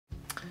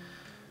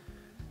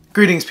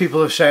Greetings,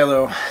 people of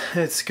Shiloh.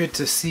 It's good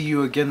to see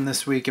you again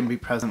this week and be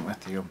present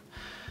with you.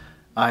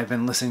 I've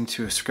been listening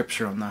to a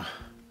scripture on the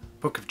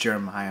book of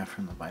Jeremiah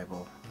from the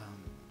Bible,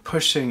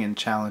 pushing and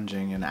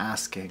challenging and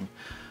asking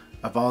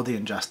of all the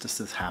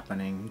injustices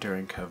happening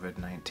during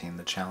COVID-19,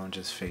 the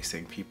challenges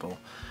facing people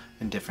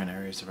in different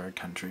areas of our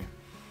country.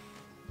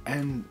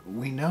 And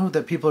we know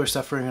that people are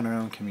suffering in our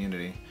own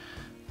community.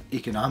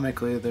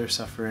 Economically, they're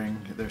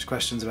suffering. There's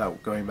questions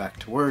about going back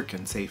to work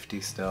and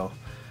safety still.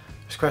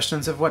 There's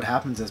questions of what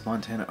happens as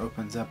Montana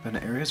opens up and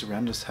areas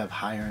around us have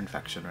higher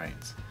infection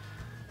rates.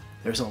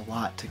 There's a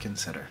lot to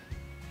consider.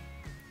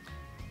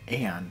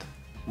 And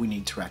we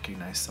need to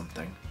recognize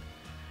something.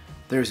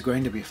 There's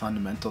going to be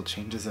fundamental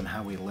changes in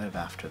how we live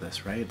after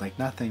this, right? Like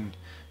nothing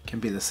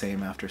can be the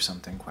same after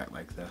something quite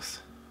like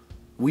this.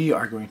 We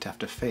are going to have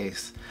to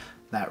face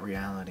that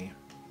reality.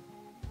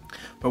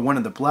 But one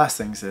of the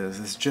blessings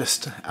is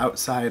just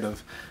outside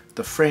of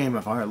the frame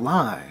of our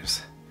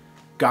lives,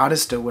 God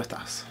is still with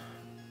us.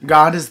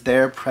 God is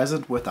there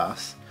present with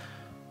us,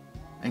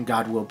 and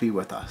God will be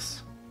with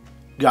us.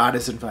 God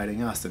is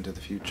inviting us into the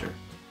future.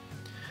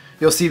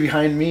 You'll see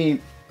behind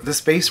me the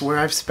space where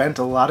I've spent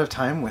a lot of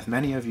time with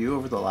many of you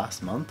over the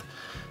last month,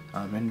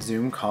 in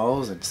Zoom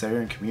calls and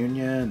Sarah and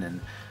Communion, and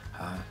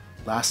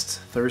last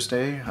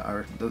Thursday,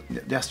 or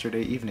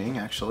yesterday evening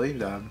actually,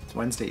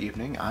 Wednesday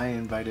evening, I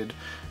invited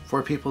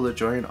 4 people to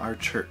join our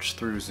church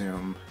through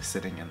Zoom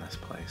sitting in this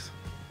place.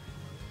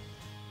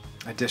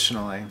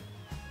 Additionally,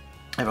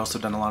 I've also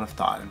done a lot of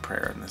thought and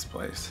prayer in this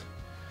place.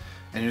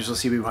 And you'll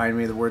see behind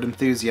me the word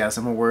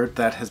enthusiasm, a word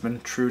that has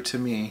been true to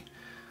me.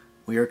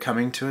 We are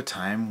coming to a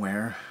time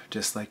where,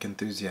 just like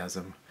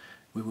enthusiasm,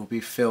 we will be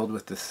filled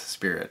with the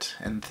Spirit.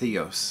 And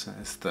theos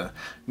is the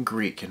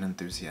Greek in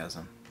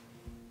enthusiasm.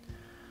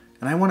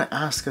 And I want to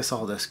ask us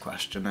all this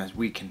question as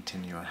we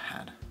continue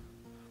ahead.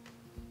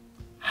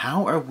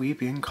 How are we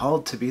being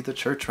called to be the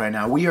church right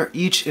now? We are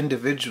each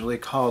individually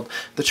called.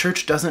 The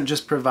church doesn't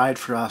just provide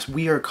for us.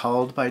 We are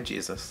called by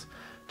Jesus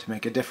to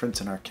make a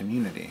difference in our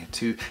community,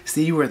 to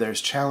see where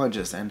there's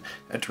challenges and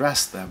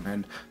address them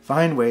and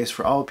find ways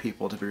for all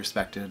people to be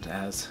respected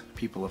as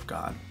people of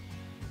God.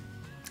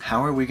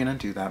 How are we going to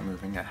do that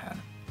moving ahead?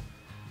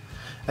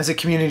 As a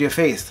community of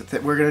faith,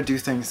 that we're going to do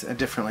things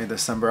differently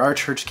this summer. Our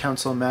church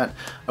council met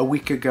a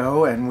week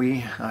ago and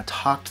we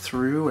talked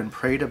through and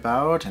prayed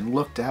about and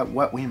looked at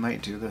what we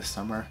might do this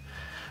summer,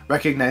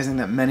 recognizing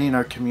that many in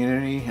our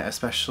community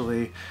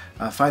especially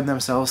find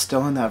themselves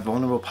still in that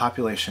vulnerable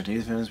population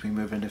even as we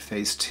move into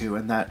phase 2,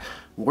 and that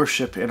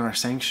worship in our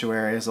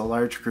sanctuary as a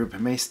large group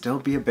may still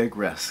be a big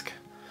risk.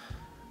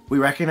 We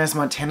recognize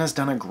Montana's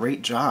done a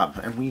great job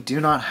and we do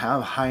not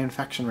have high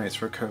infection rates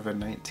for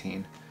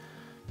COVID-19,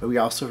 but we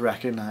also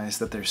recognize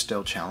that there's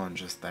still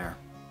challenges there.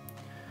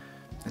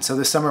 And so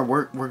this summer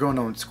we're going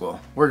old school.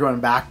 We're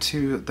going back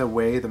to the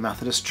way the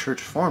Methodist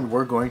Church formed.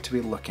 We're going to be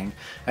looking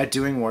at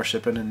doing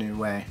worship in a new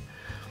way.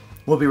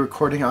 We'll be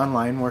recording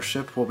online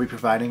worship. We'll be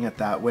providing it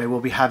that way. We'll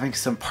be having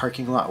some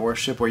parking lot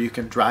worship where you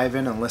can drive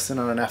in and listen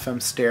on an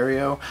FM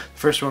stereo. The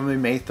first one will be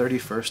May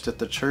 31st at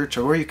the church,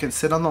 or where you can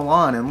sit on the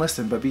lawn and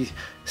listen, but be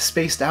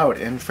spaced out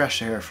in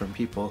fresh air from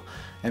people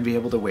and be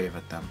able to wave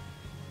at them.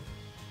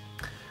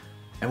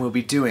 And we'll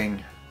be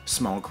doing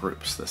small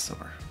groups this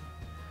summer.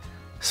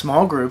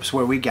 Small groups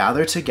where we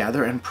gather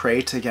together and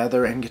pray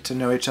together and get to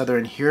know each other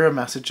and hear a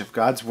message of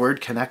God's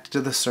Word connected to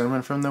the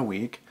sermon from the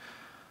week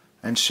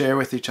and share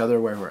with each other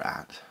where we're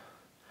at.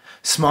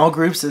 Small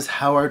groups is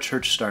how our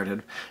church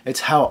started.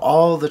 It's how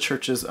all the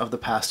churches of the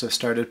past have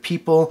started.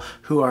 People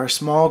who are a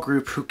small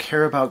group who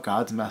care about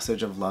God's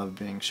message of love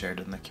being shared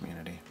in the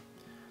community.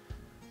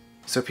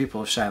 So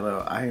people of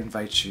Shiloh, I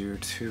invite you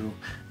to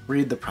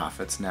read the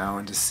prophets now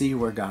and to see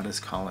where God is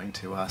calling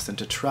to us and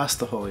to trust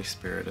the Holy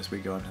Spirit as we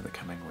go into the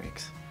coming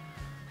weeks.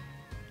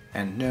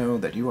 And know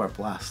that you are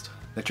blessed,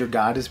 that your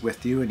God is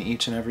with you in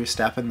each and every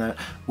step, and that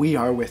we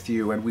are with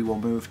you and we will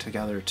move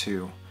together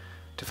too,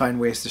 to find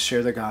ways to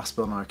share the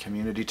gospel in our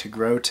community, to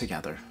grow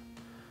together,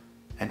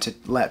 and to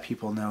let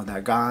people know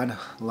that God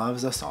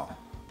loves us all,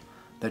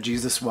 that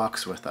Jesus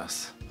walks with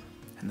us,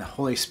 and the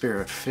Holy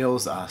Spirit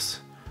fills us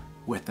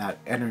with that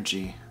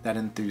energy, that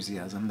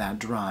enthusiasm, that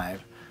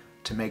drive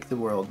to make the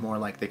world more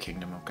like the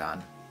kingdom of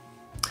God.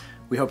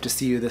 We hope to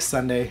see you this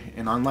Sunday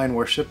in online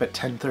worship at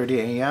 10:30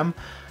 a.m.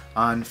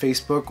 on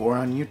Facebook or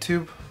on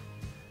YouTube.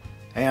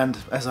 And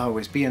as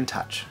always, be in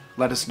touch.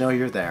 Let us know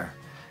you're there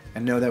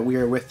and know that we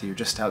are with you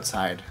just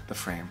outside the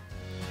frame.